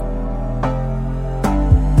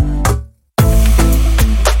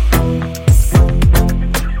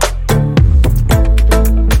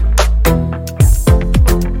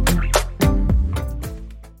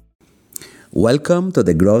Welcome to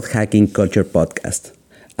the Growth Hacking Culture Podcast.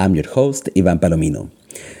 I'm your host, Ivan Palomino.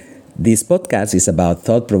 This podcast is about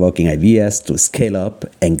thought-provoking ideas to scale up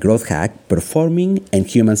and growth hack performing and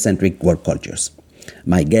human-centric work cultures.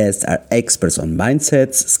 My guests are experts on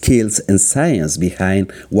mindsets, skills, and science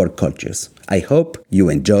behind work cultures. I hope you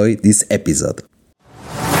enjoy this episode.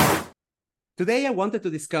 Today, I wanted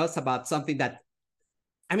to discuss about something that,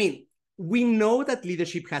 we know that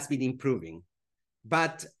leadership has been improving,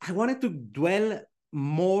 but I wanted to dwell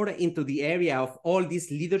more into the area of all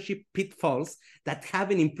these leadership pitfalls that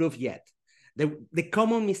haven't improved yet. The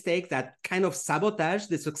common mistakes that kind of sabotage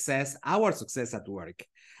our success at work.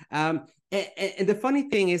 And the funny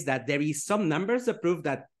thing is that there is some numbers that prove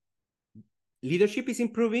that leadership is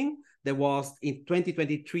improving. There was in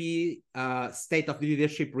 2023 State of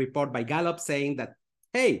Leadership report by Gallup saying that,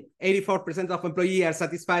 hey, 84% of employees are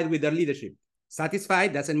satisfied with their leadership.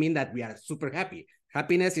 Satisfied doesn't mean that we are super happy.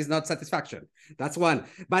 Happiness is not satisfaction. That's one.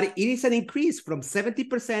 But it is an increase from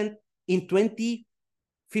 70% in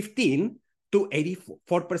 2015 to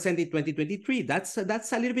 84% in 2023. That's a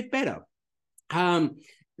little bit better.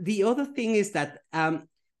 The other thing is that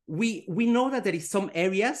we know that there is some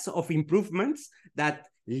areas of improvements that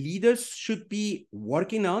leaders should be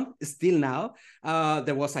working on still now.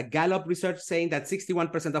 There was a Gallup research saying that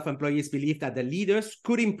 61% of employees believe that the leaders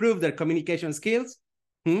could improve their communication skills.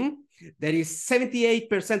 There is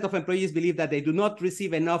 78% of employees believe that they do not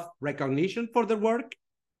receive enough recognition for their work.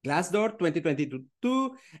 Glassdoor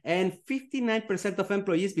 2022, and 59% of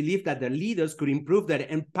employees believe that their leaders could improve their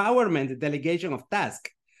empowerment delegation of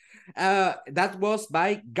tasks. That was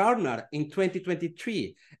by Gartner in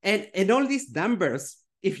 2023. And all these numbers,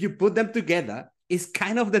 if you put them together, is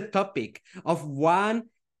kind of the topic of one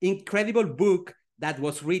incredible book that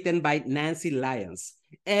was written by Nancy Lyons.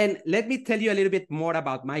 And let me tell you a little bit more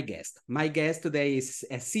about my guest. My guest today is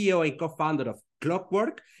a CEO and co-founder of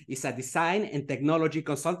Clockwork. It's a design and technology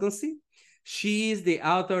consultancy. She is the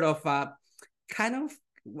author of how can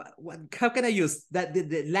I use that?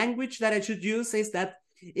 The language that I should use is that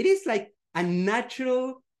it is like a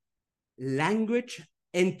natural language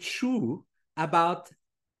and true about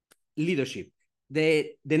leadership.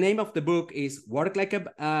 The name of the book is Work Like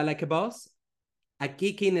a Boss, a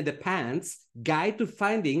kick in the pants guide to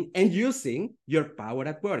finding and using your power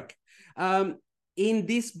at work. In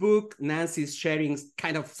this book, Nancy is sharing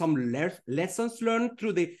kind of some lessons learned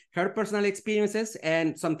through her personal experiences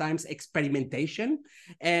and sometimes experimentation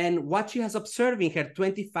and what she has observed in her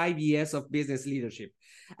 25 years of business leadership.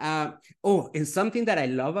 And something that I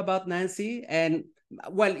love about Nancy, and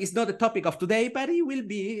well, it's not the topic of today, but it will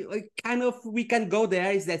be we can go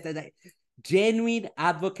there, is that genuine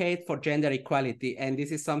advocate for gender equality. And this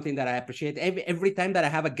is something that I appreciate. Every time that I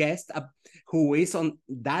have a guest who is on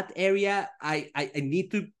that area, I need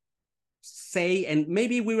to say, and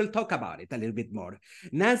maybe we will talk about it a little bit more.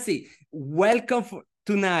 Nancy, welcome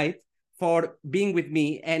tonight for being with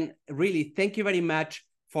me. And really, thank you very much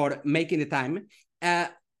for making the time.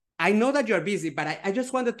 I know that you're busy, but I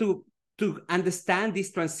just wanted to understand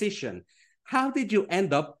this transition. How did you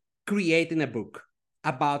end up creating a book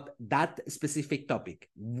about that specific topic?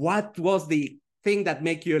 What was the thing that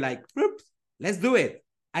made you like, oops, let's do it?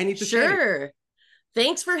 I need to share it.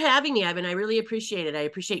 Thanks for having me, Ivan. I really appreciate it. I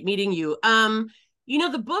appreciate meeting you.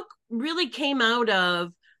 The book really came out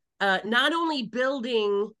of not only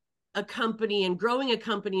building a company and growing a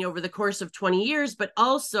company over the course of 20 years, but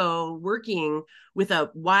also working with a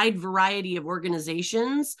wide variety of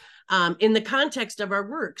organizations in the context of our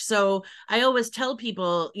work. So I always tell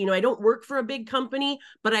people, I don't work for a big company,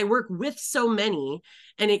 but I work with so many.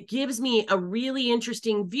 And it gives me a really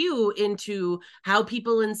interesting view into how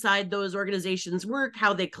people inside those organizations work,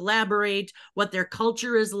 how they collaborate, what their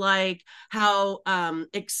culture is like, how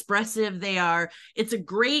expressive they are. It's a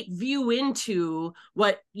great view into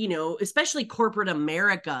what, especially corporate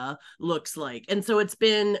America looks like. And so it's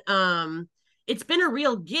been a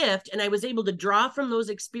real gift. And I was able to draw from those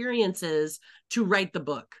experiences to write the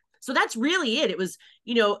book. So that's really it. It was,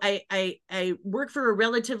 I work for a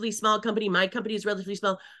relatively small company. My company is relatively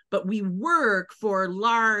small, but we work for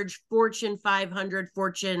large Fortune 500,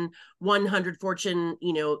 Fortune 100, Fortune,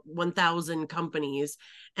 1000 companies.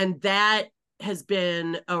 And that has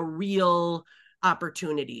been a real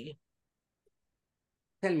opportunity.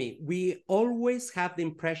 Tell me, we always have the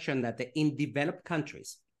impression that in developed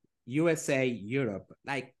countries, USA, Europe,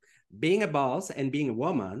 like being a boss and being a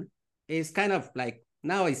woman is kind of like,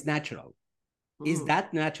 now it's natural. Is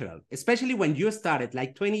that natural? Especially when you started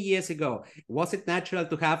like 20 years ago, was it natural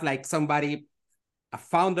to have like somebody a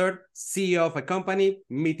founder, CEO of a company,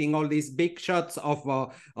 meeting all these big shots of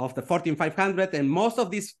the Fortune 500, and most of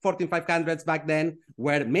these Fortune 500s back then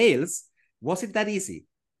were males. Was it that easy?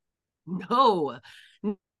 No,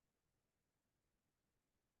 not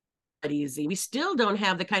easy. We still don't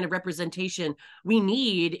have the kind of representation we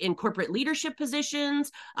need in corporate leadership positions,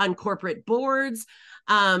 on corporate boards.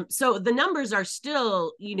 So the numbers are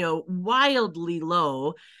still, wildly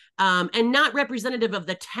low. And not representative of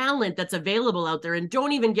the talent that's available out there. And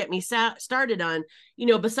don't even get me started on,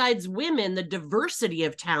 besides women, the diversity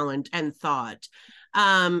of talent and thought.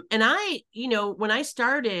 And when I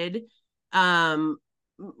started my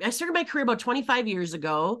career about 25 years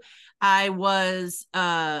ago. I was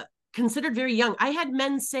considered very young. I had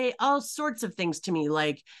men say all sorts of things to me,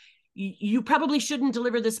 like, you probably shouldn't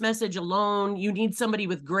deliver this message alone. You need somebody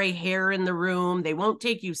with gray hair in the room. They won't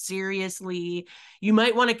take you seriously. You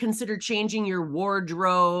might want to consider changing your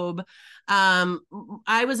wardrobe.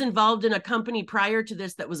 I was involved in a company prior to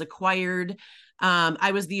this that was acquired.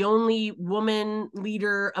 I was the only woman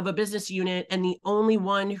leader of a business unit and the only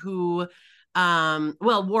one who,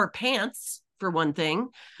 wore pants, for one thing.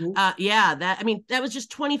 That was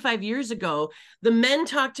just 25 years ago. The men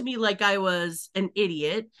talked to me like I was an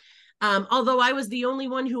idiot. Although I was the only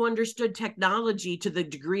one who understood technology to the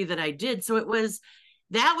degree that I did. So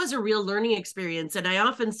that was a real learning experience. And I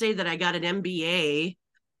often say that I got an MBA,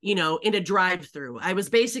 in a drive-through. I was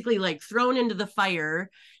basically like thrown into the fire,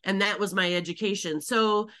 and that was my education.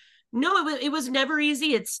 So no, it was never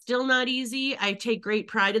easy. It's still not easy. I take great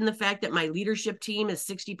pride in the fact that my leadership team is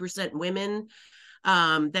 60% women,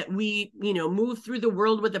 that we, move through the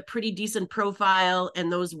world with a pretty decent profile.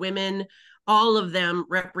 And those women, all of them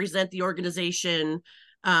represent the organization,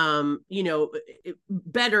 better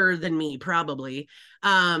than me, probably.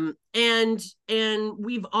 And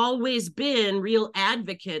we've always been real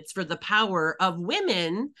advocates for the power of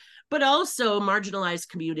women, but also marginalized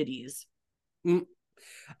communities.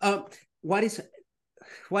 What is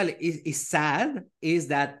sad is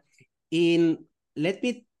that let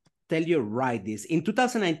me tell you this. In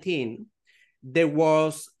 2019, there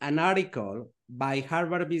was an article by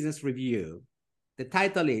Harvard Business Review. The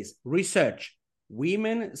title is Research: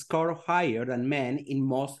 Women Score Higher Than Men in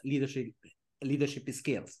Most Leadership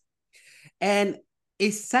Skills. And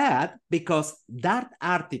it's sad because that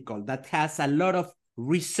article that has a lot of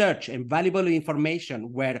research and valuable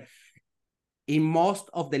information, where in most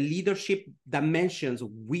of the leadership dimensions,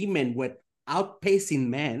 women were outpacing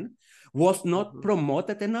men, was not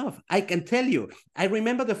promoted enough. I can tell you, I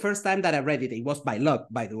remember the first time that I read it. It was by luck,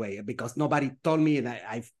 by the way, because nobody told me, and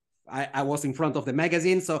I was in front of the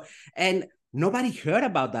magazine. And nobody heard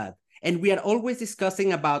about that. And we are always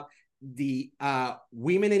discussing about the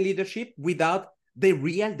women in leadership without the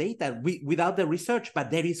real data, without the research.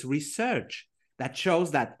 But there is research that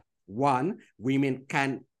shows that, one, women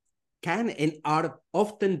can and are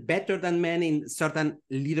often better than men in certain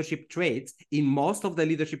leadership traits, in most of the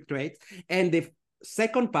leadership traits. And the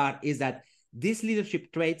second part is that these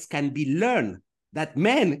leadership traits can be learned, that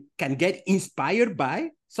men can get inspired by.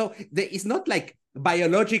 So it's not like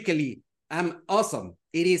biologically, I'm awesome.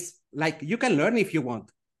 It is like you can learn if you want.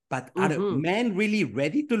 But are men really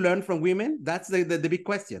ready to learn from women? That's the big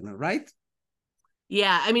question, right?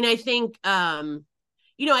 Yeah, I mean, I think,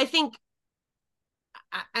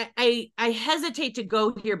 I hesitate to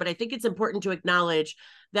go here, but I think it's important to acknowledge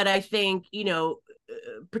that I think,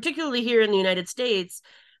 particularly here in the United States,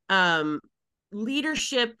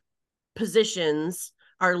 leadership positions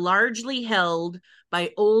are largely held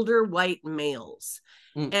by older white males.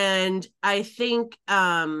 And I think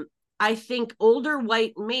older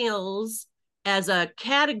white males as a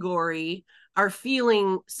category are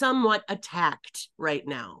feeling somewhat attacked right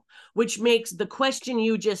now, which makes the question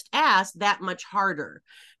you just asked that much harder,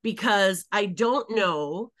 because I don't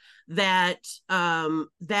know that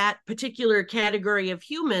that particular category of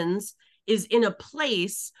humans is in a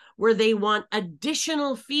place where they want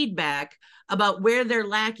additional feedback about where they're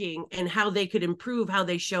lacking and how they could improve how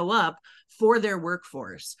they show up for their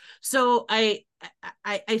workforce. So I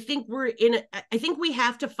think I think we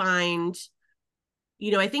have to find,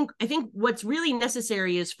 I think what's really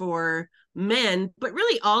necessary is for men, but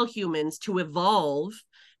really all humans, to evolve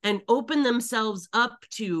and open themselves up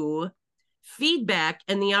to feedback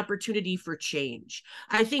and the opportunity for change.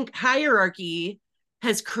 I think hierarchy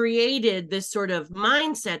has created this sort of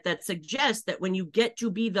mindset that suggests that when you get to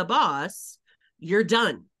be the boss, you're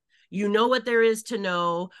done. You know what there is to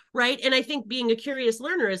know, right? And I think being a curious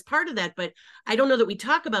learner is part of that, but I don't know that we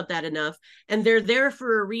talk about that enough. And they're there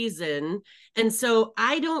for a reason. And so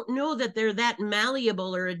I don't know that they're that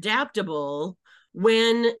malleable or adaptable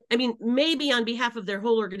when, I mean, maybe on behalf of their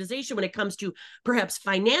whole organization when it comes to perhaps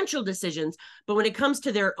financial decisions, but when it comes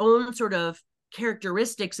to their own sort of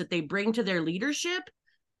characteristics that they bring to their leadership,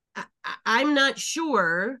 I'm not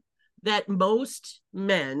sure that most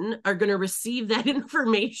men are going to receive that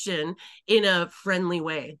information in a friendly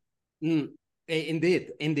way.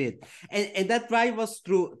 Indeed, indeed. And that drives us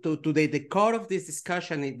through to the core of this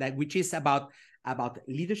discussion, that which is about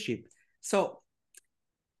leadership. So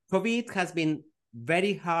COVID has been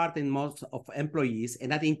very hard in most of employees,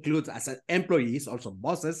 and that includes as employees, also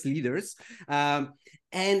bosses, leaders. And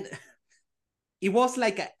it was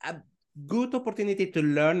like a good opportunity to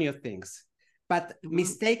learn new things, but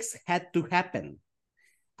mistakes had to happen.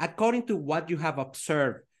 According to what you have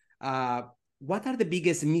observed, what are the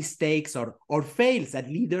biggest mistakes or fails that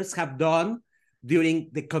leaders have done during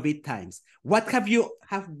the COVID times? What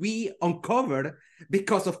have we uncovered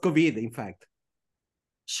because of COVID, in fact?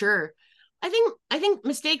 Sure. I think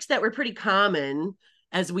mistakes that were pretty common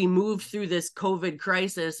as we moved through this COVID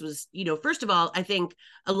crisis was, first of all, I think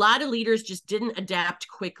a lot of leaders just didn't adapt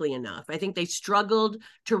quickly enough. I think they struggled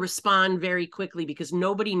to respond very quickly because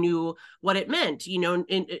nobody knew what it meant.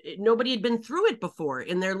 Nobody had been through it before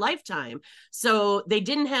in their lifetime. So they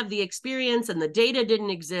didn't have the experience, and the data didn't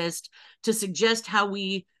exist to suggest how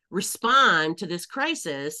we respond to this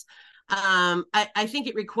crisis. I think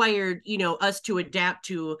it required, us to adapt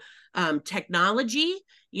to technology,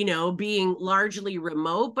 being largely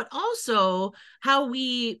remote, but also how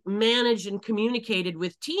we managed and communicated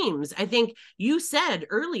with teams. I think you said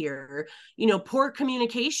earlier, poor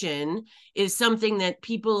communication is something that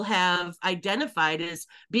people have identified as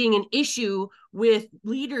being an issue with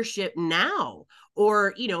leadership now,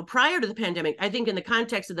 or, prior to the pandemic. I think in the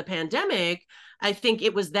context of the pandemic, I think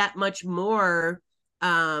it was that much more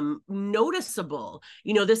noticeable.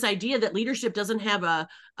 This idea that leadership doesn't have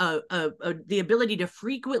the ability to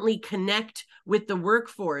frequently connect with the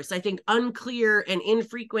workforce. I think unclear and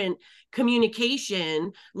infrequent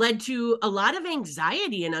communication led to a lot of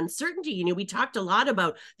anxiety and uncertainty. We talked a lot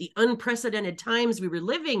about the unprecedented times we were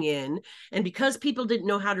living in, and because people didn't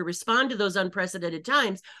know how to respond to those unprecedented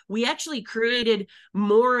times, we actually created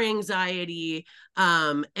more anxiety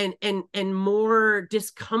and more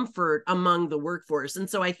discomfort among the workforce. And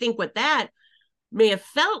so I think what that may have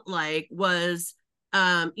felt like was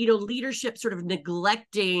leadership sort of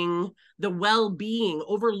neglecting the well-being,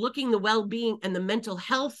 overlooking the well-being and the mental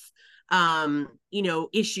health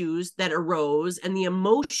issues that arose, and the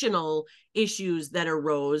emotional issues that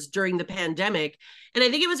arose during the pandemic. And I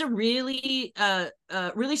think it was a really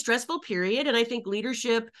stressful period. And I think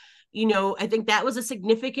leadership, I think that was a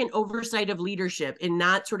significant oversight of leadership in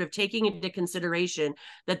not sort of taking into consideration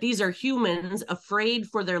that these are humans afraid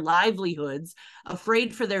for their livelihoods,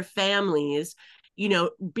 afraid for their families,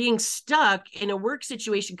 being stuck in a work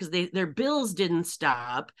situation because their bills didn't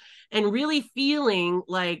stop, and really feeling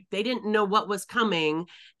like they didn't know what was coming.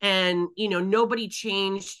 And, nobody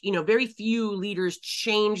changed, very few leaders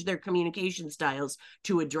changed their communication styles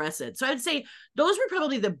to address it. So I'd say those were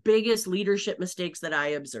probably the biggest leadership mistakes that I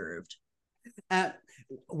observed.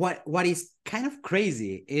 What is kind of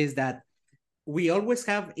crazy is that we always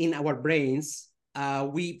have in our brains,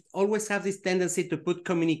 we always have this tendency to put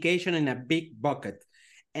communication in a big bucket.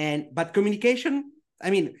 But communication, I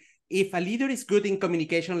mean, if a leader is good in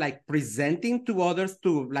communication, like presenting to others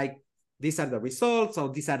to like, these are the results, or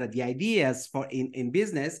these are the ideas for in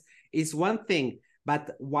business, is one thing.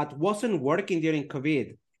 But what wasn't working during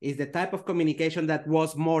COVID is the type of communication that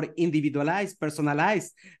was more individualized,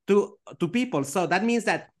 personalized to people. So that means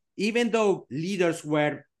that even though leaders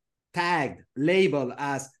were tagged, labeled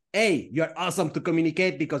as, hey, you're awesome to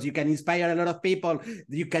communicate because you can inspire a lot of people,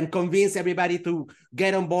 you can convince everybody to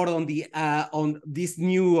get on board on these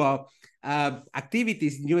new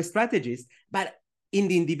activities, new strategies. But in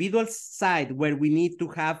the individual side, where we need to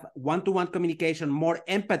have one-to-one communication, more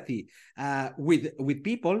empathy with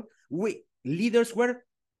people, leaders were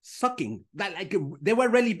sucking. Like they were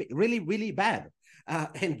really, really, really bad.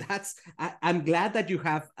 And I'm glad that you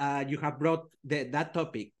have brought that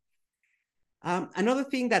topic. Another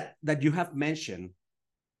thing that you have mentioned,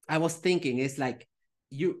 I was thinking, is like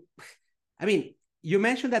you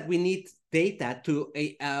mentioned that we need data to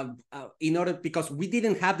in order, because we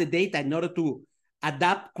didn't have the data in order to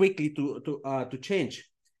adapt quickly to change.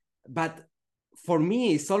 But for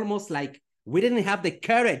me, it's almost like we didn't have the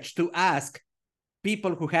courage to ask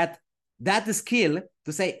people who had that skill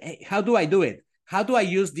to say, hey, how do I do it? How do I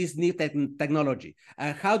use this new technology?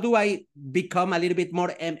 How do I become a little bit more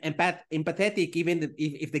empathetic, even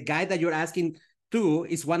if the guy that you're asking to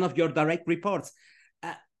is one of your direct reports?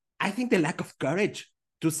 I think the lack of courage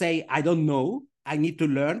to say, I don't know, I need to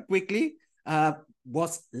learn quickly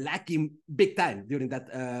was lacking big time during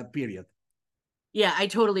that period. Yeah, I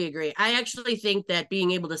totally agree. I actually think that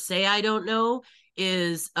being able to say I don't know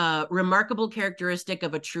is a remarkable characteristic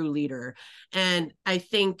of a true leader. And I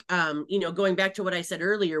think, going back to what I said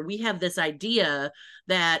earlier, we have this idea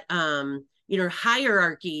that,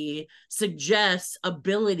 hierarchy suggests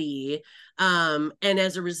ability. And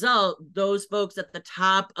as a result, those folks at the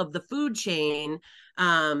top of the food chain,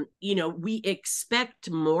 we expect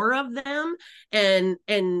more of them,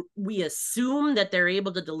 and we assume that they're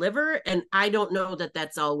able to deliver. And I don't know that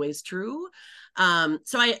that's always true.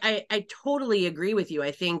 So I totally agree with you.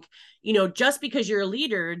 I think, just because you're a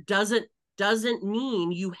leader doesn't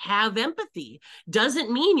mean you have empathy,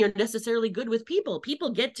 doesn't mean you're necessarily good with people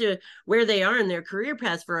get to where they are in their career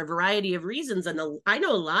paths for a variety of reasons. And I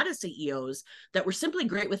know a lot of CEOs that were simply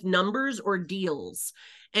great with numbers or deals,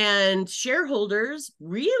 and shareholders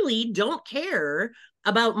really don't care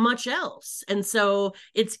about much else. And so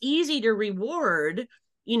it's easy to reward,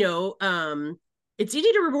 it's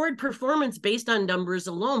easy to reward performance based on numbers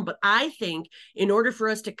alone. But I think in order for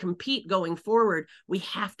us to compete going forward, we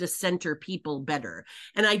have to center people better.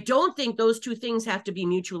 And I don't think those two things have to be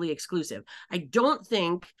mutually exclusive. I don't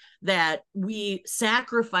think that we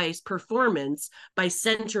sacrifice performance by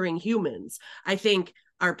centering humans. I think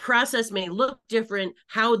our process may look different,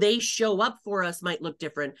 how they show up for us might look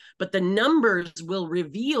different, but the numbers will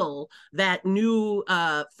reveal that new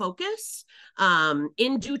focus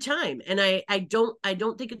in due time. And I don't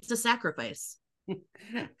think it's a sacrifice.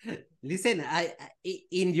 Listen,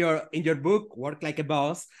 in your book, Work Like a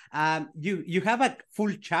Boss, you have a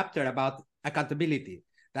full chapter about accountability.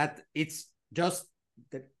 That it's just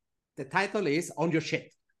the title is On Your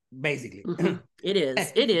Shit, basically. Mm-hmm. It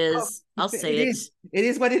is. I'll say it. It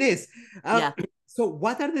is what it is. Yeah. So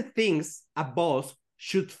what are the things a boss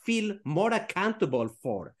should feel more accountable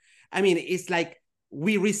for? I mean, it's like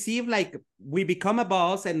we become a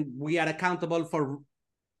boss and we are accountable for,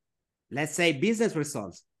 let's say, business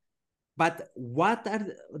results. But what are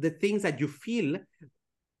the things that you feel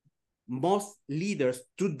most leaders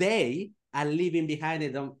today are leaving behind?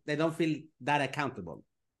 They don't feel that accountable.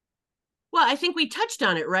 Well, I think we touched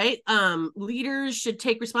on it, right? Leaders should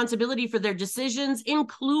take responsibility for their decisions,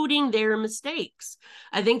 including their mistakes.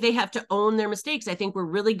 I think they have to own their mistakes. I think we're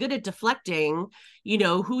really good at deflecting,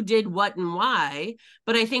 who did what and why.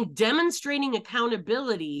 But I think demonstrating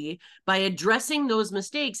accountability by addressing those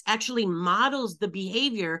mistakes actually models the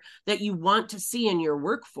behavior that you want to see in your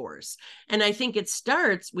workforce. And I think it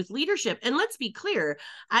starts with leadership. And let's be clear,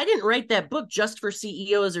 I didn't write that book just for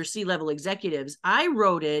CEOs or C-level executives. I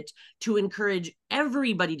wrote it to encourage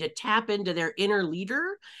everybody to tap into their inner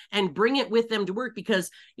leader and bring it with them to work.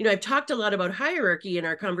 Because, I've talked a lot about hierarchy in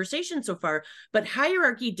our conversation so far, but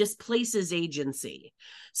hierarchy displaces agency.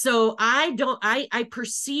 So I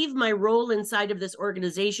perceive my role inside of this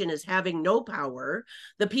organization as having no power.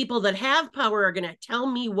 The people that have power are going to tell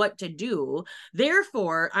me what to do.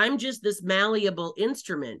 Therefore, I'm just this malleable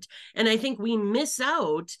instrument. And I think we miss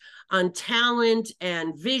out on talent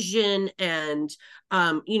and vision and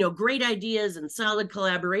great ideas and solid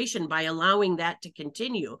collaboration by allowing that to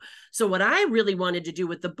continue. So what I really wanted to do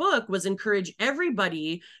with the book was encourage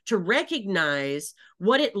everybody to recognize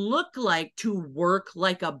what it looked like to work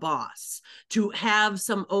like a boss, to have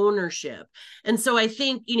some ownership. And so I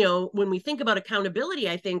think, when we think about accountability,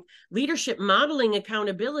 I think leadership modeling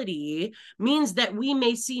accountability means that we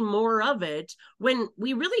may see more of it when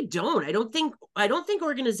we really don't. I don't think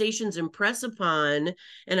organizations impress upon,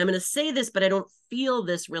 and I'm going to say this, but I don't feel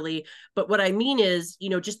this really, but what I mean is,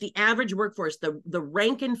 just the average workforce, the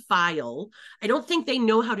rank and file, I don't think they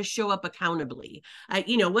know how to show up accountably.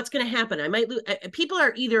 What's going to happen? I might lose. People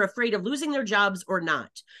are either afraid of losing their jobs or not.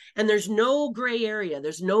 And there's no gray area.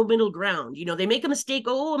 There's no middle ground. They make a mistake.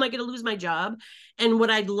 Oh, am I going to lose my job? And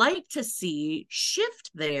what I'd like to see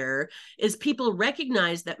shift there is people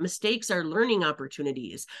recognize that mistakes are learning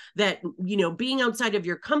opportunities, that, being outside of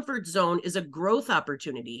your comfort zone is a growth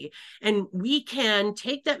opportunity. And we can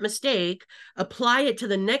take that mistake, apply it to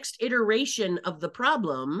the next iteration of the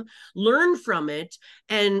problem, learn from it,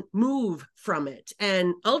 and move from it.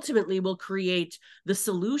 And ultimately, we'll create the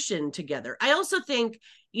solution together. I also think,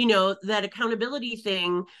 that accountability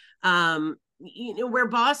thing, where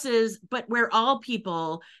bosses, but where all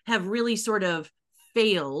people have really sort of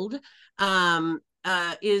failed,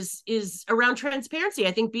 is around transparency.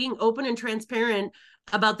 I think being open and transparent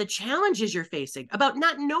about the challenges you're facing, about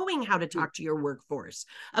not knowing how to talk to your workforce,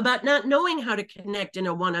 about not knowing how to connect in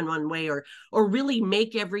a one-on-one way or really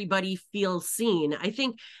make everybody feel seen. I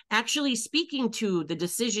think actually speaking to the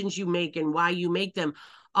decisions you make and why you make them,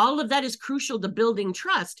 all of that is crucial to building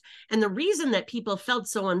trust. And the reason that people felt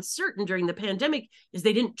so uncertain during the pandemic is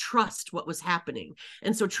they didn't trust what was happening.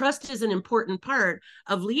 And so trust is an important part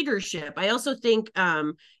of leadership. I also think,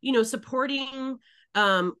 supporting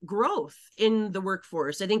growth in the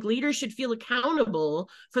workforce. I think leaders should feel accountable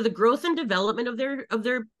for the growth and development of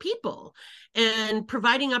their people, and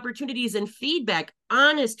providing opportunities and feedback,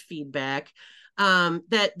 honest feedback,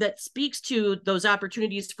 that speaks to those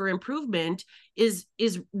opportunities for improvement is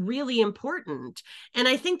really important. And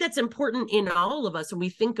I think that's important in all of us when we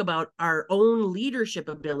think about our own leadership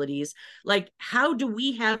abilities. Like, how do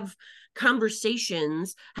we have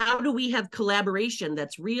conversations? How do we have collaboration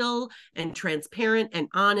that's real and transparent and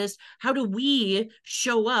honest? How do we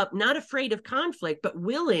show up not afraid of conflict, but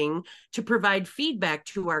willing to provide feedback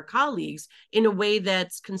to our colleagues in a way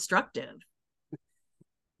that's constructive?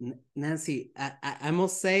 Nancy, I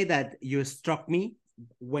must say that you struck me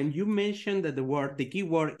when you mentioned the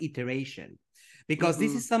keyword iteration, because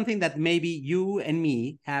this is something that maybe you and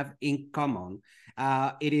me have in common.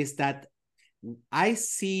 It is that I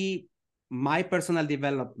see my personal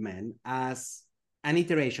development as an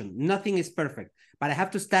iteration. Nothing is perfect, but I have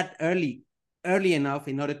to start early enough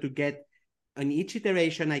in order to get, on each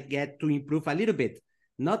iteration, I get to improve a little bit.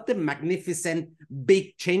 Not the magnificent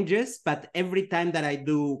big changes, but every time that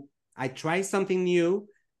I try something new,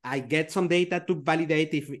 I get some data to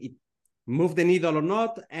validate if it moved the needle or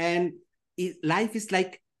not. And life is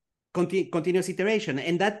like continuous iteration.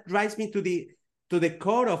 And that drives me to the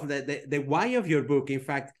core of the why of your book. In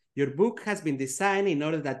fact, your book has been designed in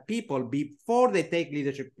order that people, before they take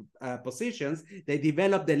leadership positions, they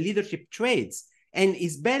develop the leadership traits. And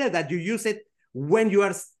it's better that you use it when you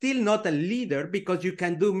are still not a leader, because you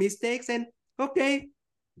can do mistakes and, okay,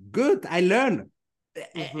 good, I learned.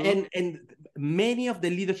 And many of the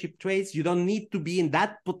leadership traits, you don't need to be in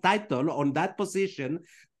that title, on that position,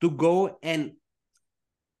 to go and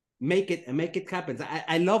make it happen.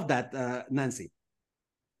 I love that, Nancy.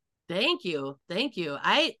 Thank you.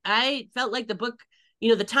 I felt like the book,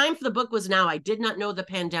 the time for the book was now. I did not know the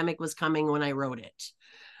pandemic was coming when I wrote it.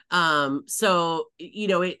 So,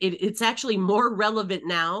 it's actually more relevant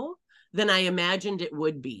now than I imagined it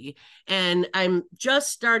would be. And I'm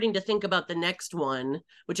just starting to think about the next one,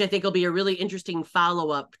 which I think will be a really interesting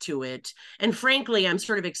follow-up to it. And frankly, I'm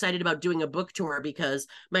sort of excited about doing a book tour, because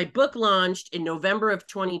my book launched in November of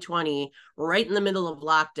 2020, right in the middle of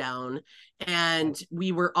lockdown. And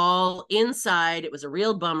we were all inside. It was a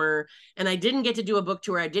real bummer. And I didn't get to do a book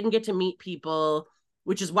tour. I didn't get to meet people,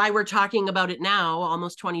 which is why we're talking about it now,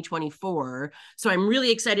 almost 2024. So I'm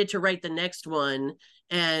really excited to write the next one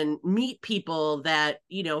and meet people that,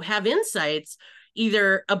 have insights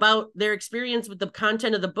either about their experience with the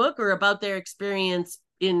content of the book or about their experience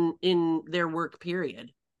in their work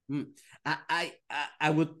period. I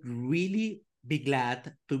would really be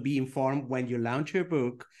glad to be informed when you launch your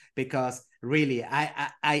book, because really,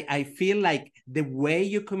 I feel like the way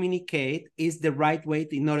you communicate is the right way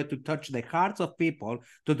in order to touch the hearts of people,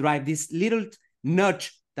 to drive this little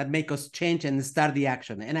nudge that make us change and start the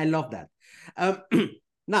action. And I love that.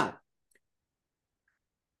 Now,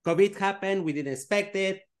 COVID happened. We didn't expect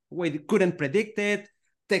it. We couldn't predict it.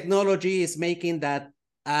 Technology is making that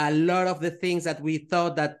a lot of the things that we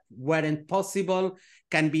thought that weren't possible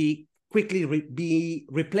can be quickly be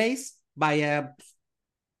replaced by a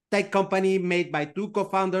tech company made by two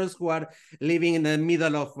co-founders who are living in the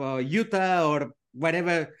middle of Utah or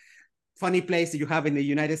whatever funny place you have in the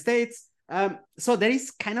United States. So there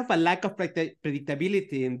is kind of a lack of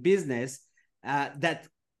predictability in business, that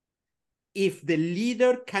if the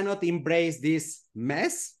leader cannot embrace this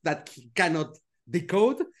mess that he cannot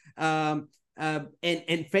decode, and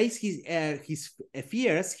face his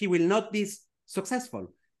fears, he will not be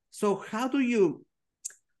successful. So how do you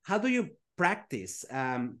practice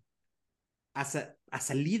as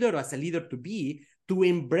a leader or as a leader to be, to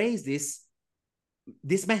embrace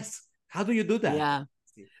this mess? How do you do that? Yeah.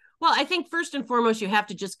 Well, I think first and foremost, you have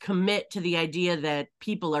to just commit to the idea that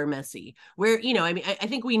people are messy. I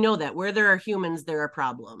think we know that where there are humans, there are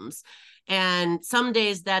problems. And some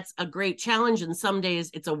days that's a great challenge, and some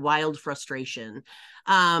days it's a wild frustration.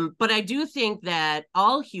 But I do think that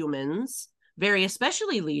all humans, very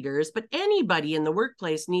especially leaders, but anybody in the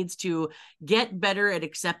workplace, needs to get better at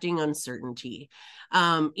accepting uncertainty.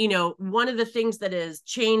 One of the things that has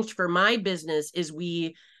changed for my business is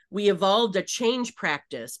we we evolved a change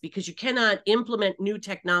practice because you cannot implement new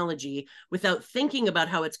technology without thinking about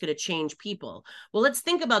how it's going to change people. Well, let's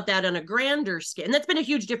think about that on a grander scale. And that's been a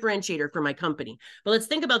huge differentiator for my company. But let's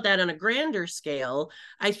think about that on a grander scale.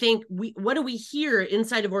 I think what do we hear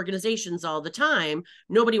inside of organizations all the time?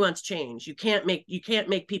 Nobody wants change. You can't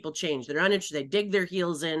make people change. They're uninterested. They dig their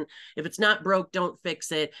heels in. If it's not broke, don't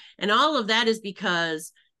fix it. And all of that is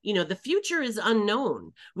because the future is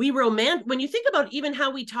unknown. When you think about even how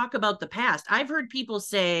we talk about the past, I've heard people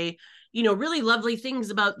say, really lovely things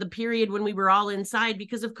about the period when we were all inside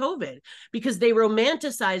because of COVID, because they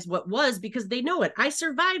romanticize what was because they know it. I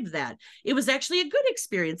survived that. It was actually a good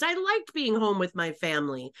experience. I liked being home with my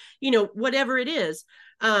family, whatever it is.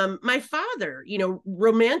 My father,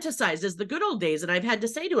 romanticizes the good old days. And I've had to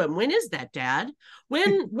say to him, when is that, Dad?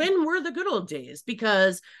 When were the good old days?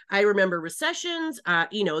 Because I remember recessions.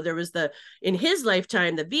 There was in his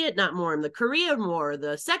lifetime, the Vietnam War, the Korean War,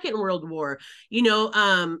 the Second World War.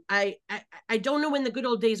 I don't know when the good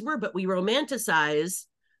old days were, but we romanticize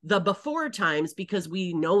the before times because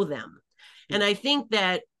we know them. And I think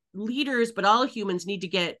that leaders, but all humans, need to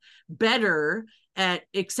get better at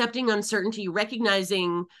accepting uncertainty,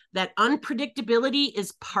 recognizing that unpredictability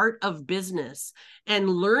is part of business, and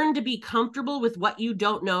learn to be comfortable with what you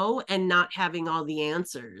don't know and not having all the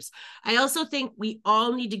answers. I also think we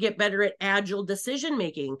all need to get better at agile decision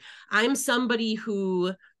making. I'm somebody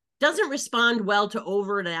who doesn't respond well to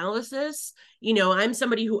over analysis. I'm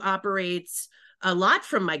somebody who operates a lot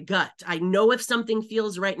from my gut. I know if something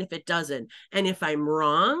feels right and if it doesn't. And if I'm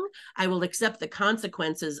wrong, I will accept the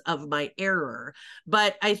consequences of my error.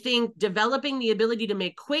 But I think developing the ability to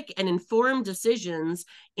make quick and informed decisions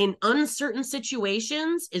in uncertain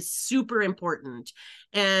situations is super important.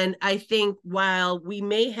 And I think while we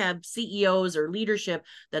may have CEOs or leadership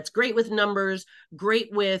that's great with numbers, great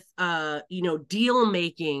with deal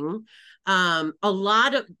making, a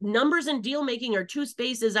lot of numbers and deal making are two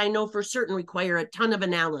spaces I know for certain require a ton of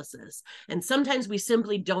analysis. And sometimes we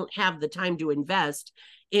simply don't have the time to invest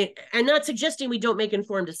it. I'm not suggesting we don't make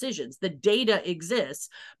informed decisions. The data exists,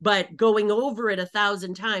 but going over it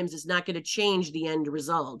 1,000 times is not going to change the end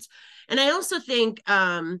results. And I also think,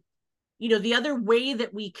 the other way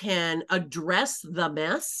that we can address the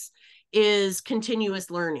mess is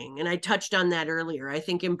continuous learning. And I touched on that earlier. I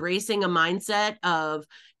think embracing a mindset of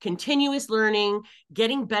continuous learning,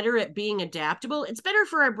 getting better at being adaptable, it's better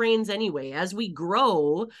for our brains anyway. As we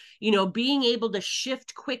grow, being able to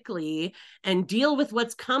shift quickly and deal with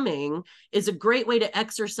what's coming is a great way to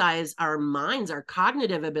exercise our minds, our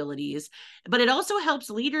cognitive abilities. But it also helps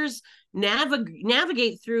leaders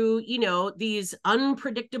navigate through, these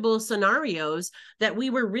unpredictable scenarios that we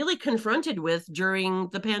were really confronted with during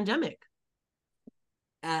the pandemic.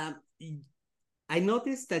 I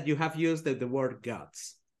noticed that you have used the word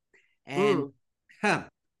guts. And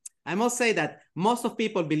I must say that most of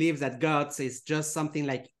people believe that guts is just something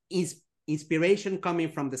like inspiration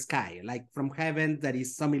coming from the sky, like from heaven, that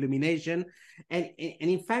is some illumination. And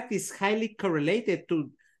in fact, it's highly correlated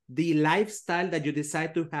to the lifestyle that you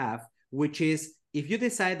decide to have, which is if you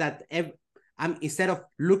decide that instead of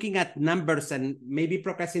looking at numbers and maybe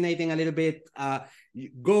procrastinating a little bit,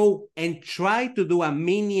 go and try to do a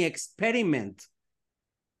mini experiment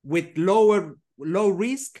with low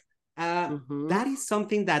risk. That is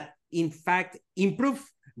something that, in fact,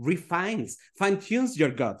 refines, fine-tunes your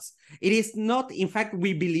guts. It is not, in fact,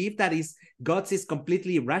 we believe that guts is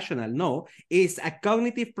completely irrational. No, it's a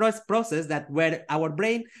cognitive process where our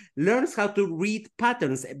brain learns how to read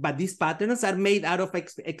patterns, but these patterns are made out of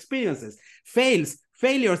experiences,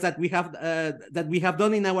 failures that we have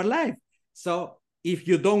done in our life. So if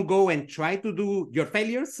you don't go and try to do your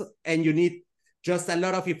failures and you need just a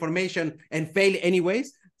lot of information and fail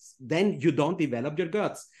anyways, then you don't develop your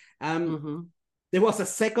guts. There was a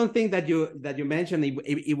second thing that you mentioned.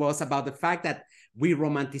 It was about the fact that we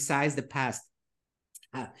romanticize the past.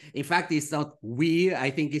 In fact, it's not we. I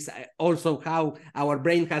think it's also how our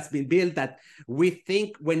brain has been built, that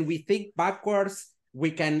when we think backwards, we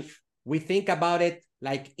think about it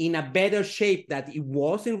like in a better shape that it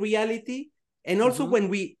was in reality. And also when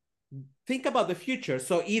we think about the future,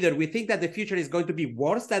 so either we think that the future is going to be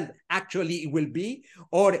worse than actually it will be,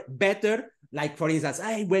 or better, like for instance,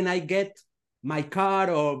 when I get my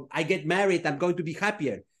car or I get married, I'm going to be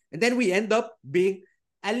happier. And then we end up being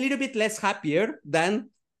a little bit less happier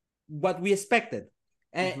than what we expected.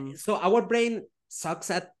 So our brain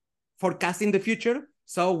sucks at forecasting the future.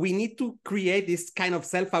 So we need to create this kind of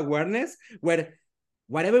self-awareness where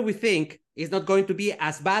whatever we think is not going to be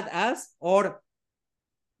as bad as or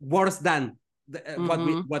worse than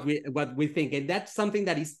what we think. And that's something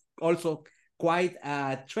that is also quite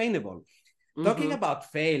trainable. Mm-hmm. Talking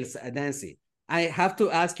about fails, Nancy, I have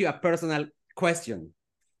to ask you a personal question.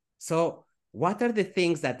 So what are the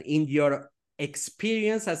things that in your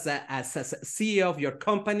experience as a CEO of your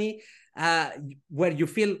company, where you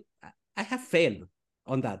feel I have failed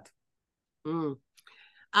on that?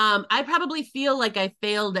 I probably feel like I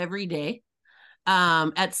failed every day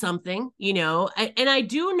at something, and I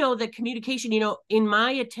do know that communication, in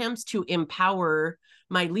my attempts to empower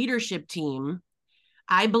my leadership team,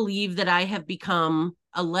 I believe that I have become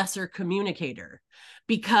a lesser communicator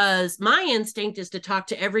because my instinct is to talk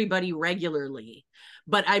to everybody regularly.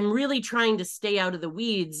 But I'm really trying to stay out of the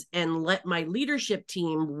weeds and let my leadership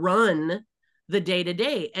team run the day to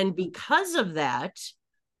day. And because of that,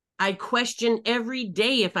 I question every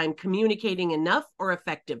day if I'm communicating enough or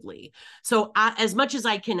effectively. So as much as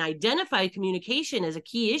I can identify communication as a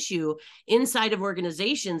key issue inside of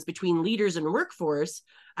organizations between leaders and workforce,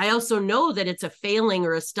 I also know that it's a failing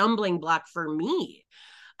or a stumbling block for me.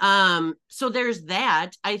 So there's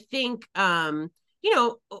that. I think, over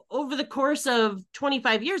the course of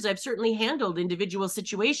 25 years, I've certainly handled individual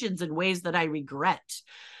situations in ways that I regret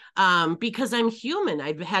because I'm human.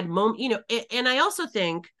 I've had moments, and I also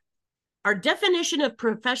think our definition of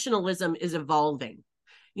professionalism is evolving.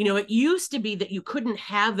 It used to be that you couldn't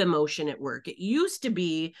have emotion at work. It used to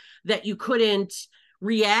be that you couldn't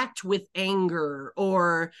react with anger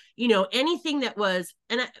or, anything that was,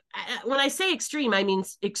 and when I say extreme, I mean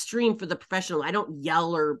extreme for the professional. I don't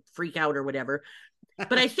yell or freak out or whatever.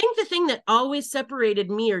 But I think the thing that always separated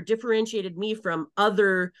me or differentiated me from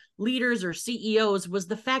other leaders or CEOs was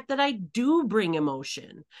the fact that I do bring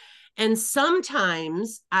emotion. And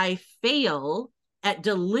sometimes I fail at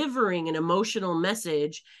delivering an emotional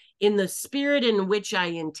message in the spirit in which I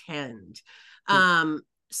intend.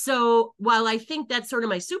 So while I think that's sort of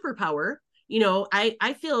my superpower,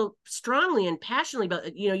 I feel strongly and passionately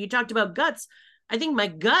about, you talked about guts. I think my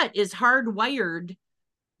gut is hardwired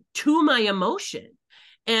to my emotion.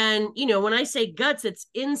 And, when I say guts, it's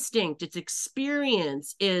instinct, it's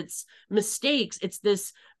experience, it's mistakes, it's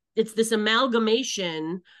this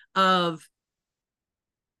amalgamation of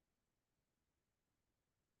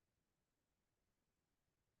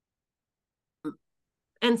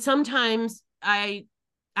and sometimes I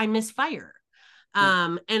misfire.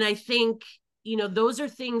 And I think, those are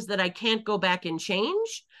things that I can't go back and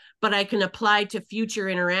change, but I can apply to future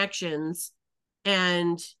interactions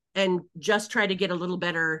and just try to get a little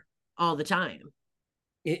better all the time.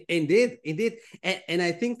 Indeed. And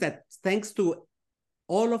I think that thanks to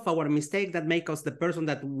all of our mistakes that make us the person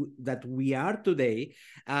that we are today,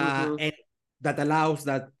 and that allows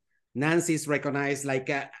that Nancy is recognized like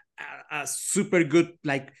a super good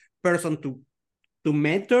person to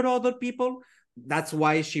mentor other people. That's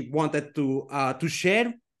why she wanted to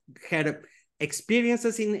share her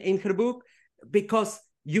experiences in her book, because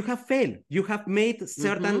you have failed. You have made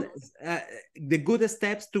certain the good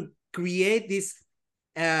steps to create this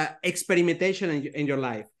experimentation in your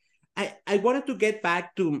life. I wanted to get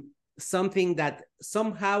back to something that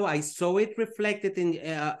somehow I saw it reflected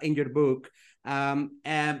in your book,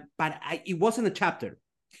 but it wasn't a chapter.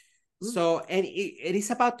 So, and it is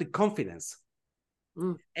about the confidence.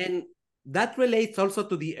 And that relates also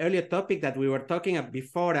to the earlier topic that we were talking about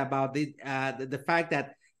before about the fact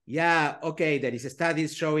that, there is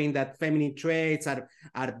studies showing that feminine traits are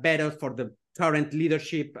better for the current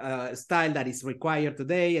leadership style that is required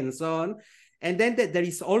today and so on. And then there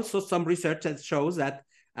is also some research that shows that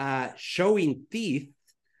showing teeth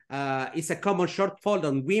is a common shortfall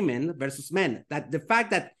on women versus men. That the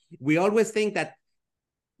fact that we always think that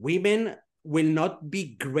women will not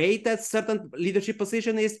be great at certain leadership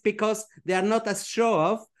position is because they are not as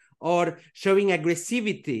show-off or showing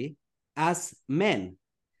aggressivity as men.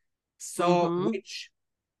 So, which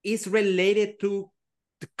is related to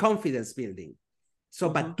the confidence building. So,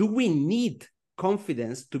 but do we need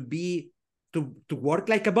confidence to work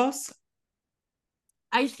like a boss?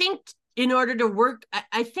 I think in order to work,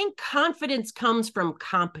 I think confidence comes from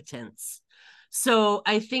competence. So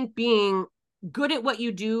I think being good at what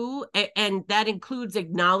you do, and that includes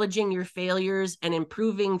acknowledging your failures and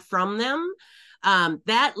improving from them,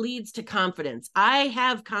 that leads to confidence. I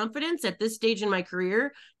have confidence at this stage in my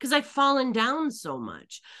career because I've fallen down so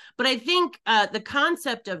much. But I think the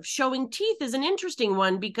concept of showing teeth is an interesting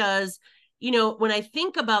one because, when I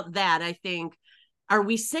think about that, I think, are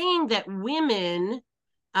we saying that women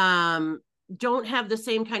don't have the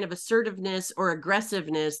same kind of assertiveness or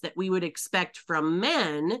aggressiveness that we would expect from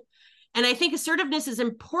men? And I think assertiveness is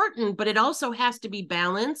important, but it also has to be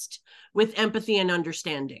balanced with empathy and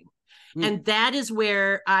understanding. And that is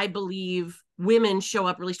where I believe women show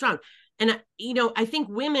up really strong. And, I think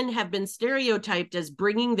women have been stereotyped as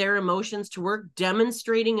bringing their emotions to work,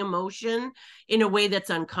 demonstrating emotion in a way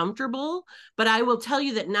that's uncomfortable. But I will tell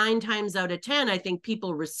you that 9 times out of 10, I think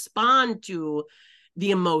people respond to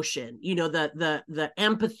the emotion, the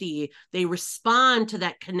empathy. They respond to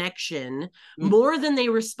that connection more than they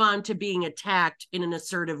respond to being attacked in an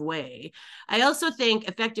assertive way. I also think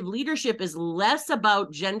effective leadership is less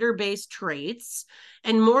about gender-based traits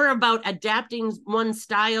and more about adapting one's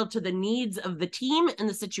style to the needs of the team and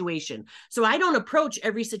the situation. So I don't approach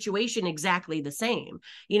every situation exactly the same.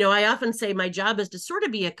 I often say my job is to sort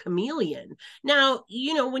of be a chameleon. Now,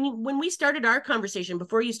 when we started our conversation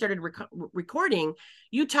before you started recording,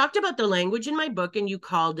 you talked about the language in my book and you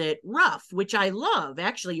called it rough, which I love.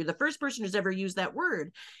 Actually, you're the first person who's ever used that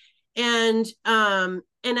word. And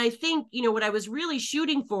I think, what I was really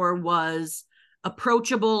shooting for was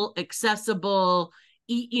approachable, accessible,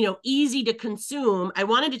 easy to consume. I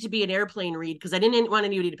wanted it to be an airplane read because I didn't want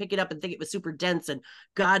anybody to pick it up and think it was super dense and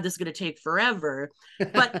God, this is going to take forever.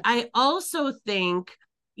 But I also think,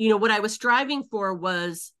 what I was striving for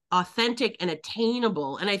was authentic and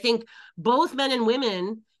attainable. And I think both men and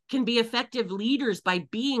women can be effective leaders by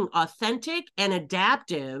being authentic and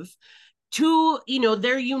adaptive to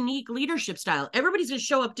their unique leadership style. Everybody's going to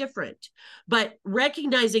show up different, but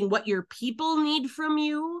recognizing what your people need from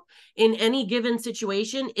you in any given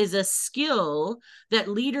situation is a skill that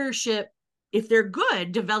leadership, if they're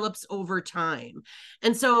good, develops over time.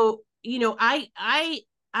 And so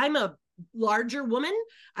I'm a larger woman.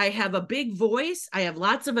 I have a big voice. I have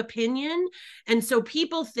lots of opinion. And so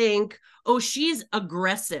people think, oh, she's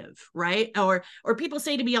aggressive, right? Or people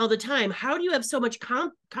say to me all the time, how do you have so much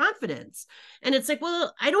confidence? And it's like,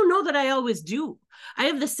 well, I don't know that I always do. I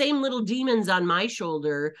have the same little demons on my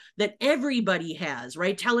shoulder that everybody has,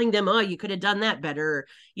 right? Telling them, oh, you could have done that better.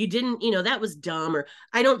 You didn't, that was dumb. Or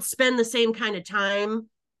I don't spend the same kind of time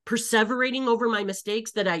perseverating over my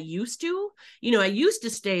mistakes that I used to. I used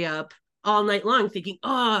to stay up all night long thinking,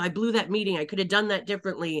 oh, I blew that meeting. I could have done that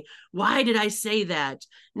differently. Why did I say that?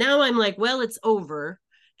 Now I'm like, well, it's over.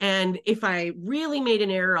 And if I really made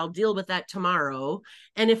an error, I'll deal with that tomorrow.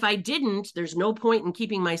 And if I didn't, there's no point in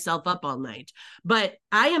keeping myself up all night. But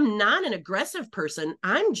I am not an aggressive person.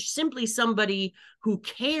 I'm simply somebody who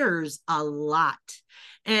cares a lot.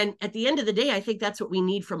 And at the end of the day, I think that's what we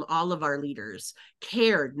need from all of our leaders.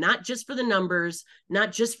 Cared, not just for the numbers,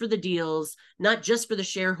 not just for the deals, not just for the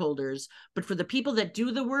shareholders, but for the people that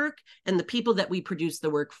do the work and the people that we produce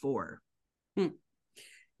the work for.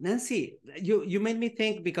 Nancy, you made me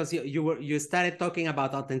think because you started talking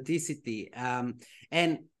about authenticity,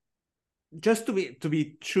 and just to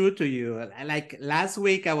be true to you, like last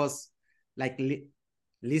week I was like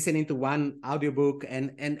listening to one audiobook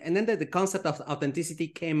and then the concept of authenticity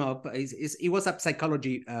came up. It was a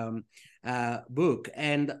psychology book,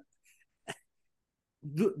 and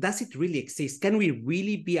does it really exist? Can we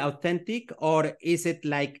really be authentic, or is it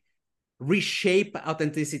like reshape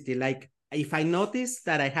authenticity? Like if I notice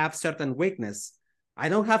that I have certain weakness, I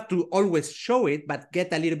don't have to always show it, but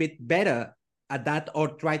get a little bit better at that or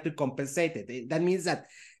try to compensate it. That means that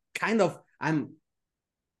kind of I'm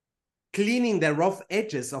cleaning the rough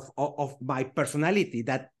edges of my personality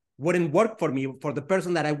that wouldn't work for me, for the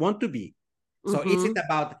person that I want to be. So is it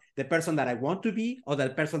about the person that I want to be or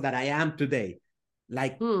the person that I am today?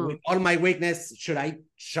 Like with all my weakness, should I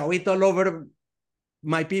show it all over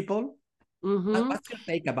my people? What's your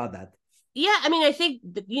take about that? Yeah, I mean, I think,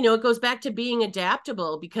 it goes back to being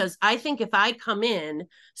adaptable, because I think if I come in,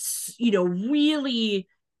 really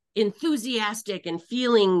enthusiastic and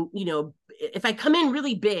feeling, if I come in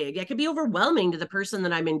really big, I could be overwhelming to the person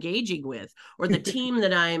that I'm engaging with or the team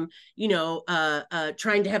that I'm,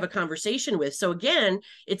 trying to have a conversation with. So again,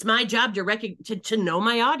 it's my job to know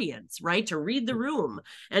my audience, right? To read the room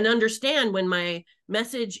and understand when my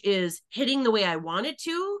message is hitting the way I want it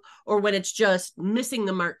to, or when it's just missing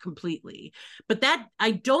the mark completely. But that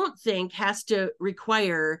I don't think has to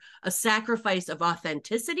require a sacrifice of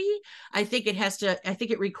authenticity. I think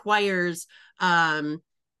it requires an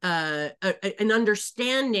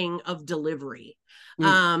understanding of delivery.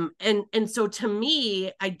 And so to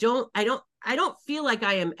me, I don't feel like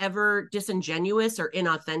I am ever disingenuous or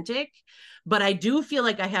inauthentic, but I do feel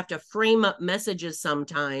like I have to frame up messages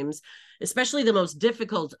sometimes, especially the most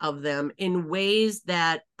difficult of them, in ways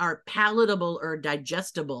that are palatable or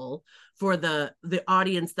digestible for the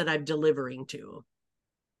audience that I'm delivering to.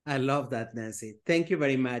 I love that, Nancy. Thank you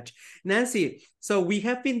very much. Nancy, so we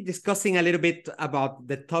have been discussing a little bit about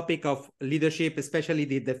the topic of leadership, especially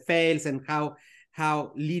the fails and how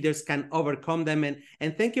how leaders can overcome them.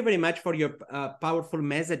 And thank you very much for your powerful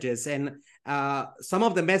messages. And some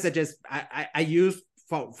of the messages I use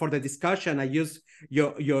for the discussion. I use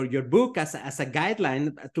your book as a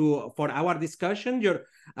guideline for our discussion. Your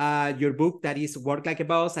book that is Work Like a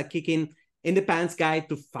Boss, a kicking in the pants guide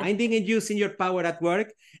to finding and using your power at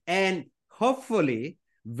work. And hopefully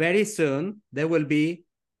very soon there will be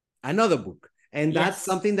another book. And that's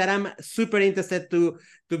something that I'm super interested to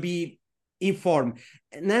be informed.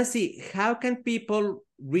 Nancy, how can people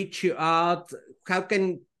reach you out? How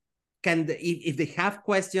can if they have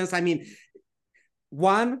questions? I mean,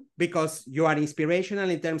 one, because you are inspirational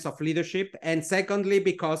in terms of leadership, and secondly,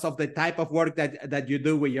 because of the type of work that you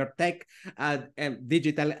do with your tech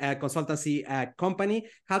digital consultancy company.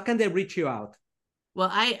 How can they reach you out? Well,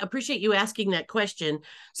 I appreciate you asking that question.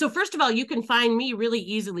 So first of all, you can find me really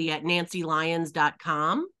easily at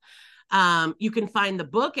nancylyons.com. You can find the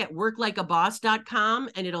book at worklikeaboss.com,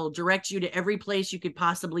 and it'll direct you to every place you could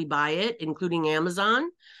possibly buy it, including Amazon.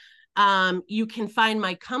 You can find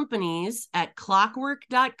my companies at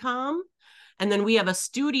clockwork.com. And then we have a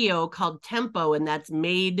studio called Tempo, and that's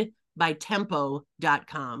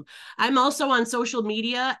madebytempo.com. I'm also on social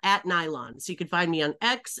media at Nylons. So you can find me on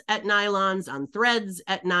X at Nylons, on Threads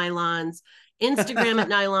at Nylons, Instagram at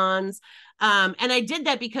Nylons. And I did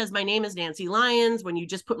that because my name is Nancy Lyons. When you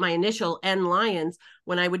just put my initial N Lyons,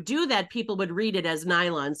 when I would do that, people would read it as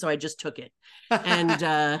Nylon. So I just took it.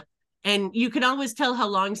 And you can always tell how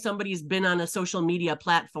long somebody's been on a social media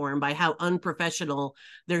platform by how unprofessional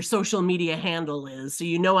their social media handle is. So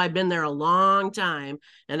you know I've been there a long time,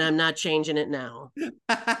 and I'm not changing it now.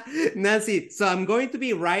 Nancy, so I'm going to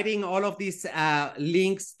be writing all of these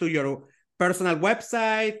links to your personal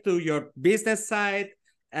website, to your business site,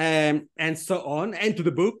 and so on, and to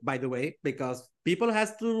the book, by the way, because people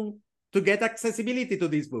has to get accessibility to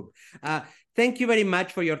this book. Thank you very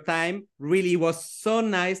much for your time. Really, it was so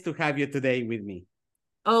nice to have you today with me.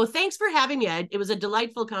 Oh, thanks for having me. It was a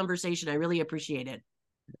delightful conversation. I really appreciate it.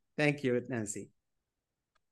 Thank you, Nancy.